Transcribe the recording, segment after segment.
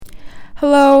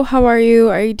Hello, how are you?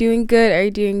 Are you doing good? Are you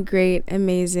doing great?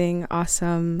 Amazing,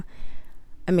 awesome,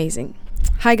 amazing.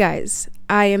 Hi guys.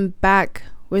 I am back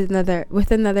with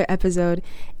another episode.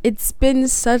 It's been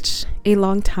such a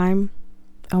long time.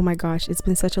 Oh my gosh, it's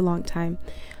been such a long time.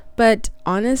 But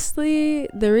honestly,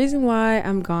 the reason why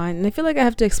I'm gone, and I feel like I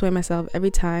have to explain myself every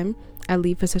time I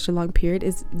leave for such a long period,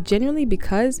 is genuinely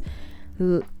because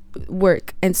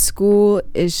work and school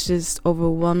is just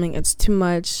overwhelming. It's too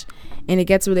much, and it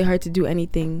gets really hard to do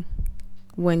anything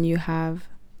when you have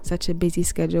such a busy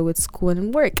schedule with school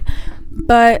and work.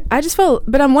 But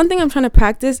one thing I'm trying to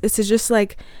practice is to just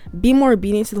like be more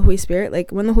obedient to the Holy Spirit.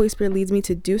 Like when the Holy Spirit leads me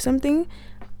to do something,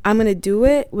 I'm gonna do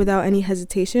it without any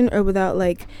hesitation or without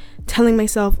like telling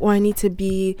myself, oh, I need to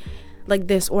be like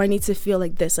this or I need to feel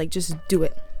like this. Like just do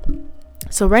it.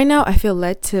 So right now I feel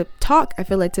led to talk. I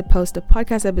feel led to post a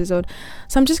podcast episode.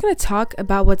 So I'm just going to talk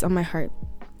about what's on my heart.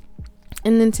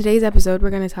 And in today's episode, we're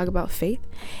going to talk about faith.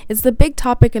 It's the big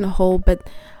topic in a whole, but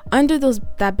under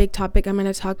that big topic, I'm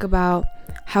going to talk about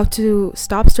how to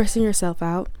stop stressing yourself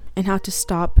out and how to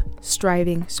stop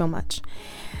striving so much.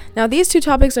 Now, these two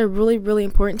topics are really, really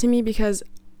important to me because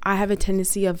I have a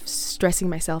tendency of stressing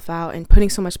myself out and putting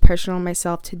so much pressure on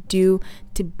myself to do,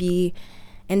 to be.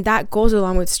 And that goes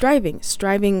along with striving.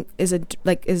 Striving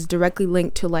is directly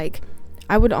linked to like,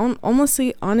 I would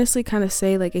honestly kind of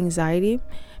say like anxiety,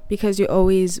 because you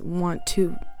always want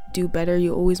to do better.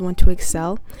 You always want to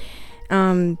excel.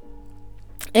 And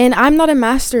I'm not a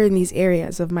master in these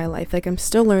areas of my life. Like I'm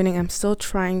still learning. I'm still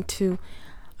trying to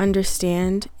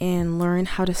understand and learn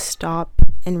how to stop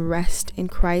and rest in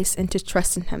Christ and to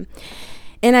trust in Him.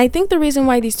 And I think the reason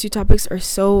why these two topics are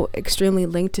so extremely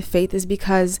linked to faith is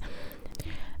because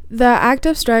the act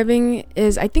of striving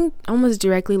is, I think, almost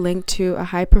directly linked to a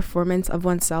high performance of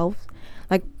oneself,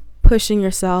 like pushing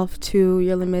yourself to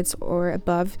your limits or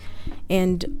above,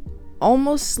 and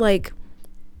almost like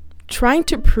trying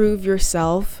to prove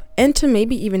yourself and to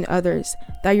maybe even others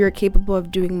that you're capable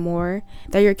of doing more,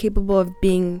 that you're capable of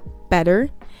being better.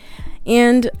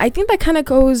 And I think that kind of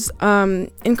goes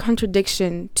in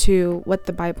contradiction to what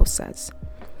the Bible says,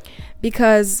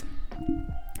 because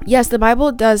yes, the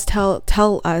Bible does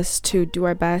tell us to do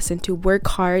our best and to work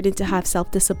hard and to have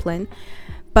self-discipline,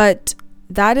 but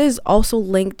that is also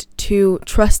linked to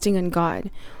trusting in God.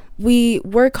 We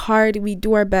work hard, we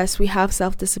do our best, we have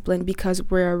self-discipline because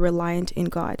we're reliant in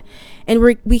God. And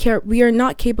we are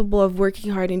not capable of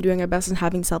working hard and doing our best and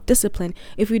having self-discipline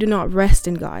if we do not rest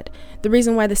in God. The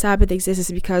reason why the Sabbath exists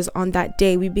is because on that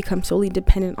day we become solely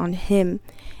dependent on Him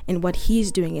and what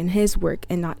He's doing in His work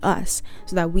and not us,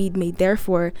 so that we may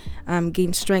therefore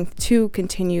gain strength to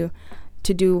continue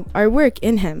to do our work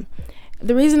in Him.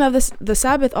 The reason of the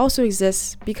Sabbath also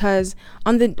exists because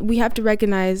we have to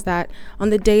recognize that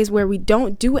on the days where we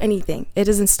don't do anything, it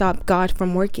doesn't stop God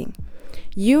from working.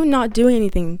 You not doing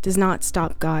anything does not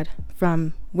stop God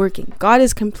from working. God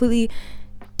is completely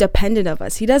dependent of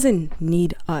us. He doesn't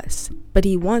need us, but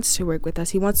He wants to work with us.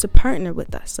 He wants to partner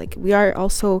with us. Like we are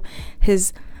also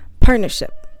His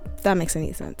partnership, if that makes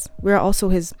any sense. We're also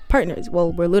His partners.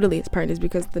 Well, we're literally His partners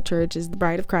because the church is the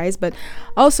bride of Christ, but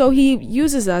also He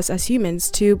uses us as humans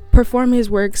to perform His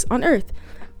works on earth.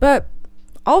 But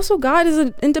also God is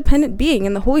an independent being,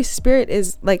 and the Holy Spirit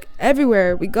is like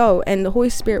everywhere we go, and the Holy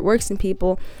Spirit works in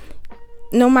people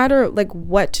no matter like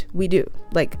what we do.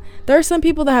 Like there are some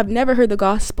people that have never heard the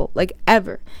gospel, like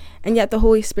ever, and yet the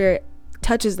Holy Spirit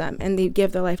touches them and they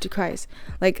give their life to Christ.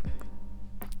 Like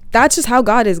that's just how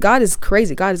God is. God is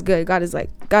crazy. God is good. God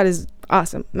is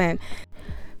awesome, man.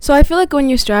 So I feel like when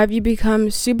you strive, you become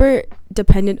super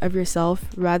dependent of yourself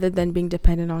rather than being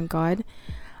dependent on God.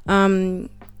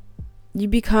 You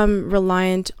become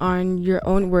reliant on your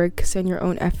own works and your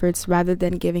own efforts rather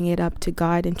than giving it up to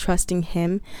God and trusting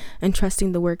Him and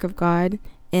trusting the work of God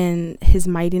and His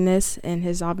mightiness and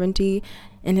His sovereignty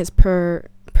and His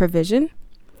provision.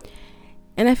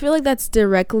 And I feel like that's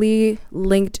directly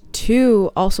linked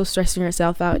to also stressing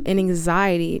yourself out and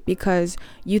anxiety, because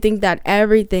you think that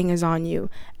everything is on you.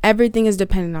 Everything is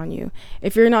dependent on you.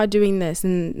 If you're not doing this,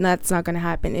 then that's not going to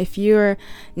happen. If you're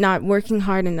not working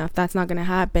hard enough, that's not going to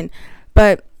happen.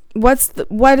 But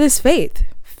what is faith?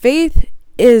 Faith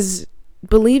is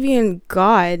believing in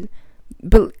God,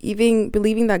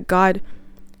 believing that God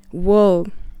will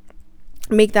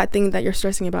make that thing that you're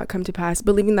stressing about come to pass,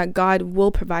 believing that God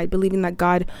will provide, believing that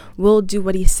God will do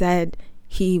what He said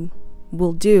He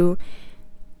will do,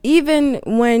 even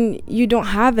when you don't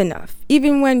have enough,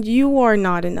 even when you are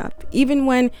not enough, even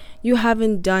when you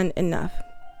haven't done enough.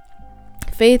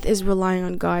 Faith is relying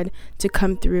on God to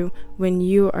come through when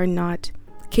you are not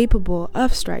capable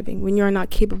of striving, when you are not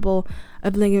capable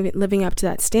of living up to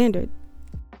that standard.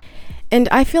 And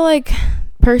I feel like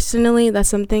personally that's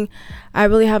something I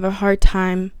really have a hard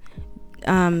time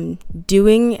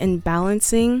doing and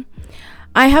balancing.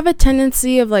 I have a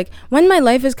tendency of like, when my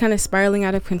life is kind of spiraling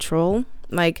out of control,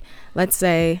 like let's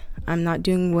say I'm not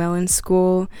doing well in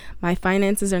school, my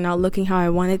finances are not looking how I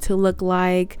want it to look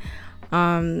like,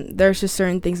 there's just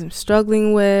certain things I'm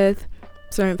struggling with,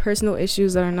 certain personal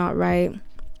issues that are not right.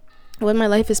 When my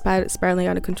life is spiraling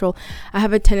out of control, I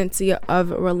have a tendency of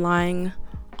relying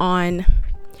on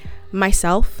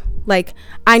myself. Like,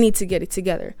 I need to get it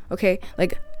together, okay?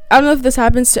 Like, I don't know if this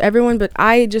happens to everyone, but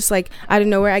I just like, out of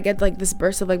nowhere, I get like this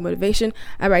burst of like motivation.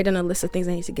 I write down a list of things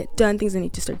I need to get done, things I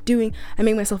need to start doing. I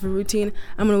make myself a routine.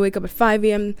 I'm gonna wake up at 5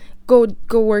 a.m., go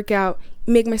work out,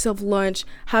 make myself lunch,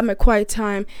 have my quiet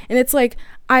time. And it's like,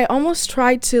 I almost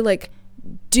try to like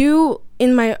do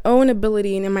in my own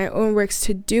ability and in my own works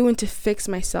to do and to fix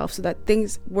myself so that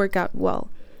things work out well.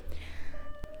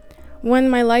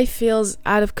 When my life feels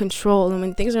out of control and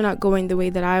when things are not going the way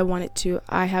that I want it to,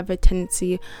 I have a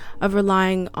tendency of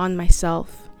relying on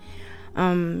myself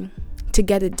to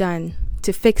get it done,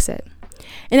 to fix it.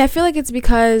 And I feel like it's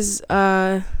because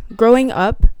growing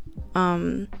up,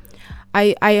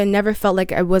 I never felt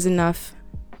like I was enough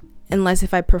unless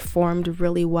if I performed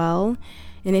really well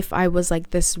and if I was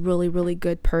like this really, really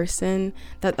good person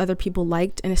that other people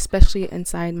liked, and especially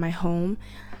inside my home.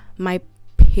 My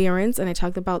parents, and I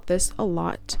talked about this a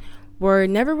lot, were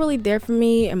never really there for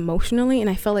me emotionally, and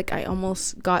I felt like I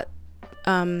almost got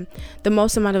the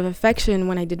most amount of affection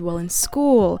when I did well in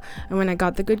school and when I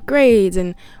got the good grades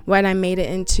and when I made it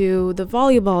into the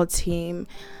volleyball team.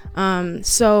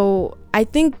 So I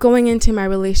think going into my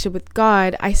relationship with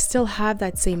God, I still have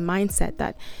that same mindset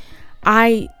that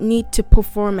I need to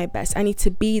perform my best. I need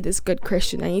to be this good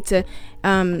Christian. I need to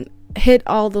hit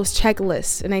all those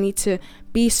checklists, and I need to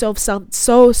be so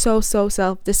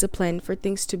self-disciplined for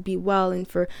things to be well and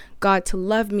for God to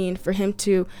love me and for him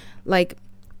to like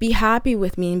be happy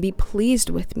with me and be pleased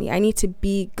with me. I need to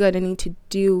be good. I need to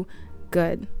do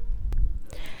good.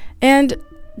 And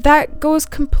that goes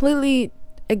completely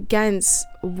against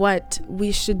what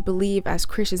we should believe as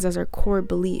Christians, as our core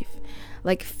belief.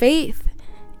 Like, faith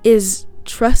is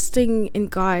trusting in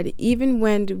God even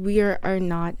when we are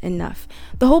not enough.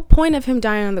 The whole point of him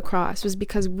dying on the cross was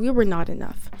because we were not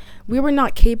enough. We were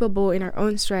not capable in our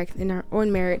own strength, in our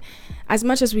own merit. As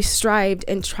much as we strived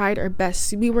and tried our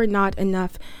best, we were not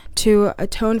enough to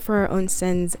atone for our own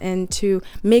sins and to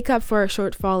make up for our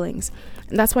shortfallings.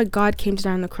 And that's why God came to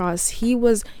die on the cross. He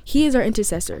is our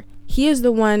intercessor. He is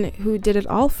the one who did it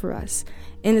all for us.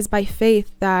 And it's by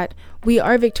faith that we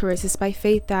are victorious. It's by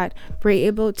faith that we're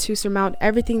able to surmount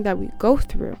everything that we go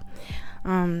through.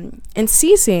 And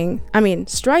striving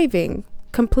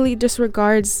completely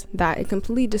disregards that. It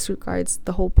completely disregards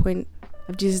the whole point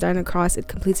of Jesus dying on the cross. It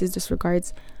completely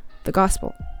disregards the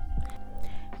gospel.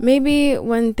 Maybe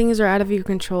when things are out of your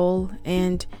control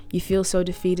and you feel so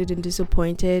defeated and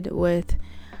disappointed with,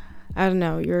 I don't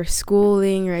know, your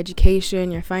schooling, your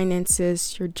education, your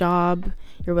finances, your job,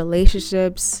 your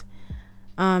relationships,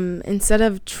 instead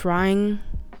of trying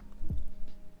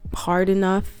hard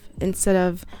enough, instead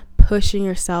of pushing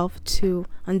yourself to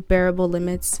unbearable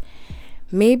limits,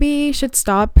 maybe you should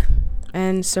stop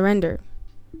and surrender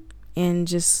and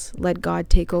just let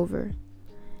God take over.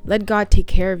 Let God take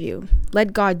care of you.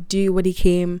 Let God do what he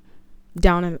came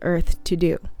down on earth to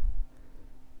do.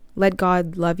 Let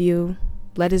God love you.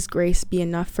 Let his grace be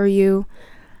enough for you.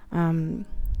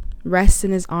 Rest in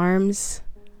his arms.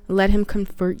 Let him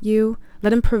comfort you.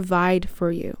 Let him provide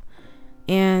for you.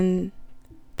 And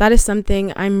that is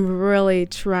something I'm really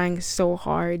trying so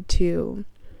hard to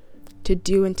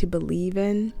do and to believe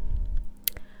in.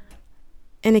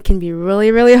 And it can be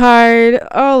really, really hard.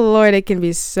 Oh Lord, it can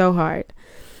be so hard.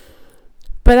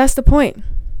 But that's the point.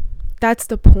 That's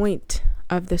the point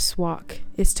of this walk,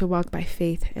 is to walk by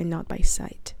faith and not by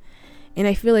sight. And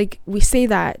I feel like we say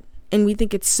that and we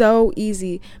think it's so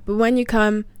easy, but when you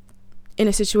come in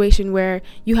a situation where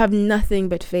you have nothing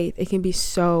but faith, it can be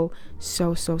so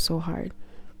hard.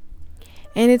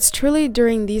 And it's truly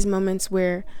during these moments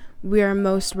where we are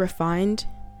most refined,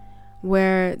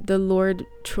 where the Lord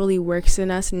truly works in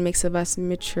us and makes of us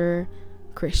mature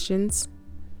Christians,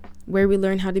 where we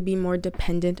learn how to be more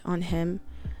dependent on him,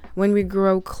 when we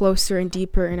grow closer and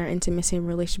deeper in our intimacy and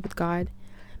relationship with God.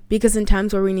 Because in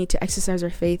times where we need to exercise our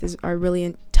faith are really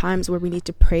in times where we need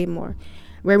to pray more,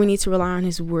 where we need to rely on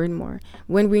his word more,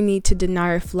 when we need to deny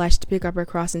our flesh to pick up our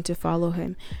cross and to follow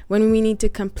him, when we need to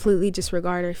completely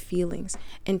disregard our feelings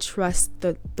and trust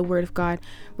the word of God,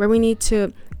 where we need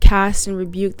to cast and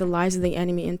rebuke the lies of the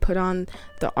enemy and put on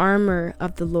the armor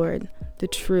of the Lord, the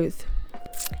truth.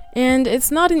 And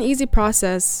it's not an easy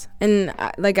process. And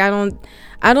I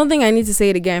don't think I need to say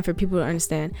it again for people to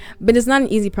understand, but it's not an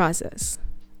easy process.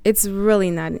 It's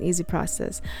really not an easy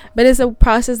process, but it's a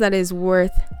process that is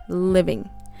worth living.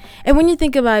 And when you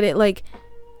think about it, like,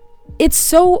 it's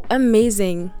so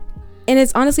amazing, and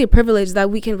it's honestly a privilege that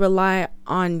we can rely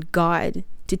on God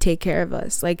to take care of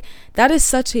us. Like, that is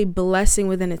such a blessing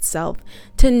within itself,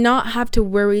 to not have to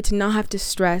worry, to not have to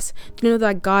stress, to know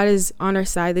that God is on our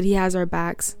side, that he has our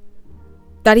backs,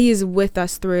 that he is with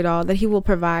us through it all, that he will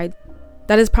provide,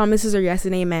 that his promises are yes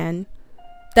and amen,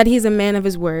 that he's a man of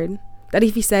his word, that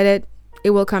if he said it, it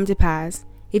will come to pass.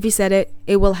 If he said it,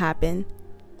 it will happen.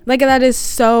 Like, that is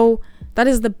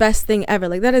the best thing ever.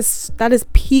 Like, that is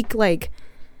peak, like,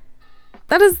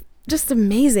 that is just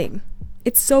amazing.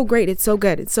 It's so great. It's so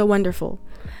good. It's so wonderful.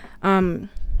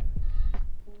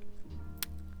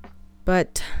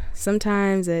 But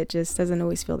sometimes it just doesn't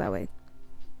always feel that way.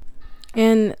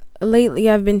 And lately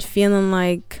I've been feeling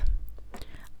like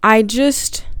I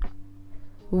just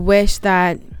wish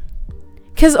that,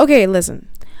 because, okay, listen,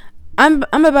 I'm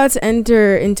about to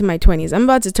enter into my 20s. I'm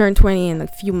about to turn 20 in a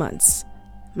few months.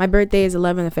 My birthday is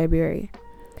 11th of February.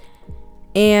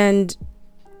 And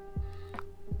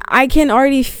I can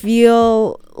already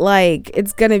feel like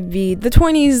it's going to be, the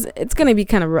 20s, it's going to be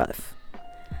kind of rough.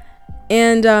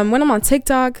 And when I'm on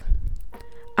TikTok,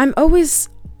 I always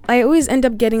end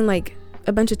up getting like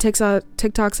a bunch of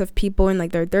TikToks of people in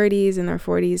like their 30s and their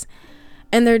 40s.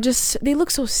 And they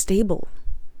look so stable.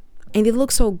 And they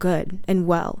look so good and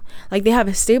well. Like, they have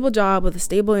a stable job with a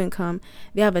stable income.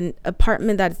 They have an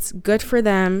apartment that's good for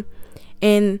them.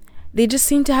 And they just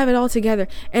seem to have it all together.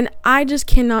 And I just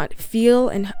cannot feel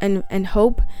and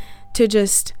hope to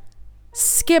just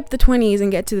skip the 20s and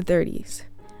get to the 30s.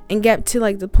 And get to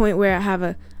like the point where I have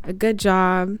a good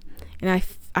job. And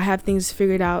I have things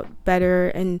figured out better.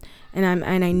 And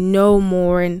I know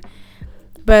more.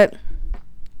 But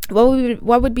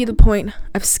what would be the point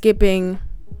of skipping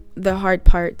the hard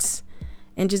parts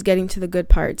and just getting to the good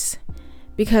parts?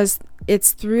 Because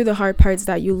it's through the hard parts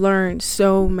that you learn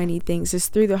so many things. It's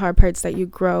through the hard parts that you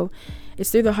grow.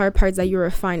 It's through the hard parts that you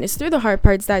refine. It's through the hard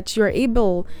parts that you're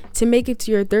able to make it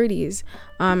to your 30s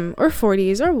or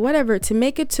 40s or whatever, to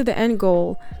make it to the end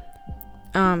goal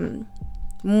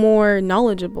more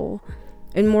knowledgeable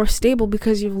and more stable,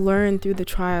 because you've learned through the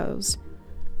trials.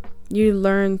 You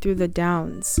learn through the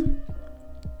downs.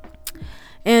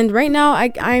 And right now,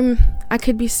 I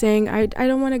could be saying I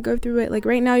don't want to go through it. Like,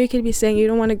 right now, you could be saying you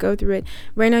don't want to go through it.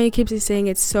 Right now, you keep saying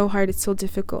it's so hard, it's so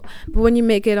difficult. But when you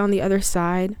make it on the other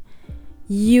side,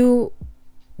 you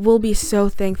will be so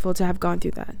thankful to have gone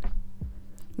through that.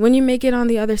 When you make it on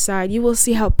the other side, you will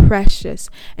see how precious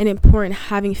and important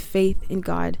having faith in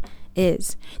God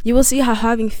is. You will see how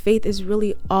having faith is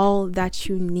really all that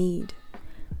you need.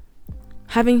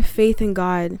 Having faith in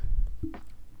God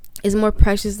is more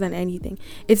precious than anything.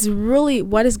 It's really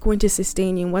what is going to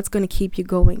sustain you and what's going to keep you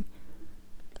going.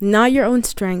 Not your own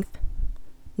strength,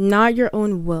 not your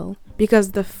own will,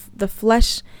 because the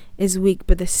flesh is weak,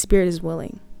 but the spirit is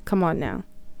willing. Come on now.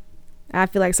 I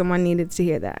feel like someone needed to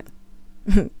hear that.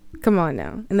 Come on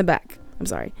now. In the back. I'm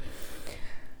sorry.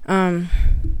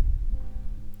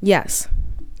 Yes.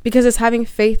 Because it's having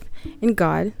faith in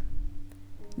God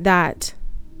that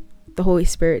the Holy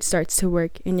Spirit starts to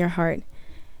work in your heart.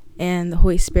 And the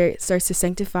Holy Spirit starts to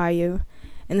sanctify you.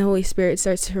 And the Holy Spirit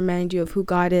starts to remind you of who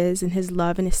God is and his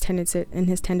love and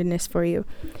his tenderness for you.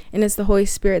 And it's the Holy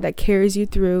Spirit that carries you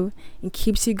through and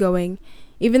keeps you going.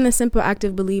 Even the simple act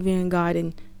of believing in God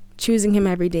and choosing him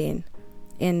every day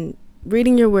and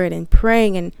reading your word and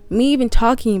praying, and me even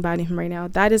talking about him right now,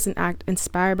 that is an act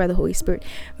inspired by the Holy Spirit.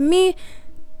 Me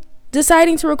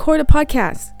deciding to record a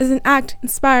podcast is an act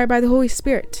inspired by the Holy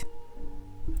Spirit.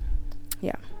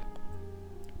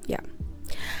 Yeah.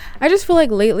 I just feel like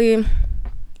lately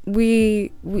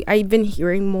I've been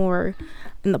hearing more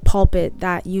in the pulpit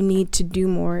that you need to do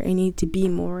more and need to be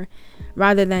more,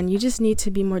 rather than you just need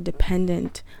to be more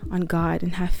dependent on God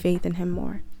and have faith in him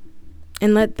more.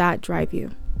 And let that drive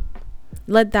you.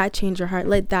 Let that change your heart.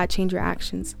 Let that change your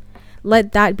actions.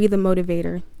 Let that be the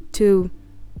motivator to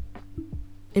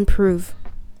improve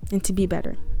and to be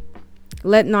better.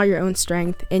 Let not your own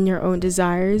strength and your own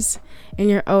desires and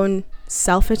your own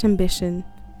selfish ambition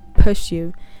push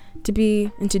you to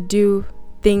be and to do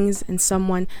things in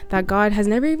someone that God has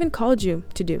never even called you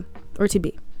to do or to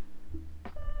be.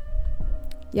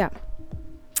 Yeah.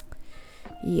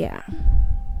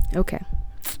 Okay.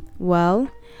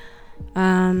 Well,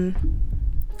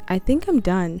 I think I'm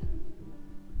done.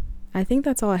 I think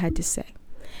that's all I had to say.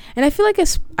 And I feel like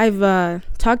I've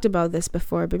talked about this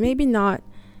before, but maybe not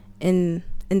in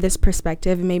in this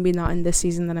perspective, maybe not in this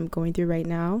season that I'm going through right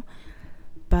now,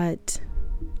 but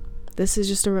this is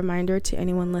just a reminder to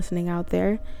anyone listening out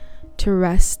there to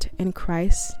rest in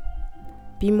Christ.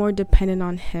 Be more dependent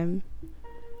on Him.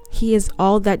 He is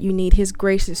all that you need. His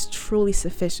grace is truly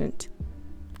sufficient.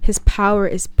 His power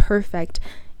is perfect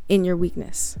in your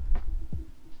weakness.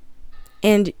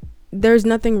 And there's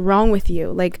nothing wrong with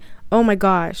you. Like, oh my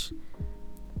gosh.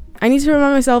 I need to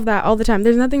remind myself that all the time.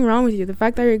 There's nothing wrong with you. The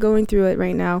fact that you're going through it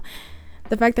right now,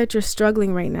 the fact that you're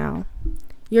struggling right now,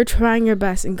 you're trying your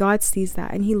best, and God sees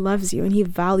that, and He loves you, and He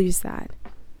values that.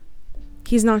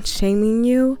 He's not shaming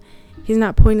you. He's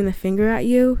not pointing the finger at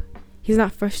you. He's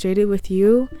not frustrated with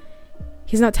you.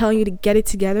 He's not telling you to get it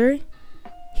together.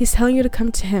 He's telling you to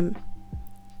come to Him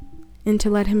and to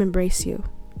let Him embrace you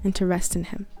and to rest in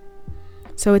Him.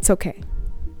 So it's okay.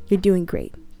 You're doing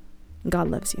great. God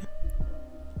loves you.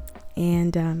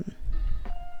 And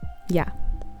yeah,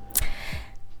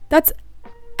 that's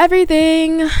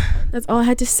everything. That's all I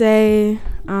had to say.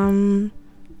 I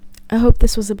hope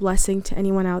this was a blessing to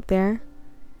anyone out there,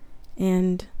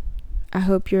 and I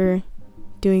hope you're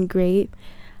doing great.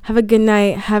 Have a good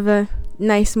night. Have a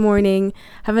nice morning.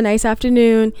 Have a nice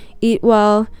afternoon. Eat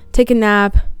well. Take a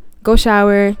nap. Go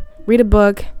shower. Read a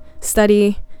book.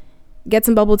 Study. Get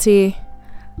some bubble tea.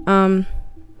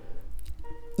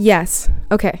 Yes.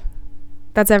 Okay.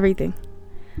 That's everything.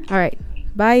 All right.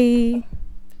 Bye.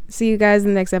 See you guys in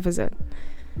the next episode.